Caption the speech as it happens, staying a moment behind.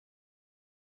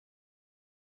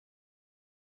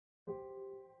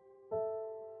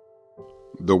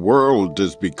The world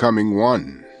is becoming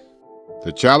one.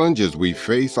 The challenges we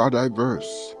face are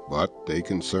diverse, but they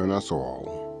concern us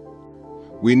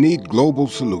all. We need global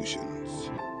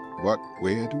solutions, but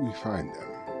where do we find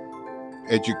them?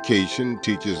 Education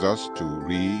teaches us to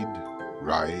read,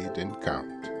 write, and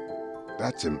count.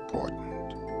 That's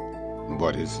important.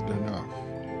 But is it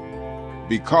enough?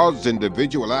 Because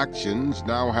individual actions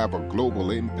now have a global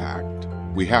impact,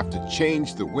 we have to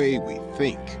change the way we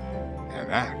think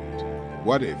and act.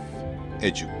 What if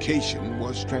education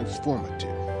was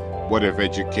transformative? What if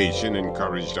education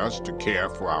encouraged us to care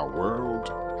for our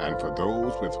world and for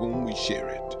those with whom we share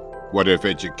it? What if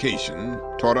education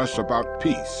taught us about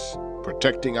peace,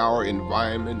 protecting our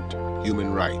environment,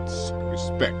 human rights,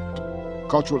 respect,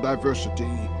 cultural diversity,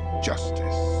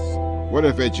 justice? What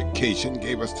if education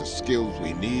gave us the skills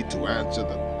we need to answer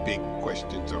the big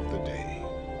questions of the day?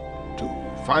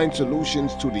 To find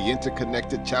solutions to the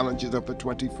interconnected challenges of the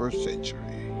 21st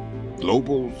century.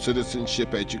 Global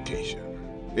citizenship education.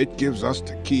 It gives us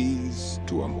the keys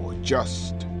to a more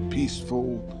just,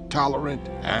 peaceful, tolerant,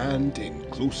 and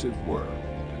inclusive world.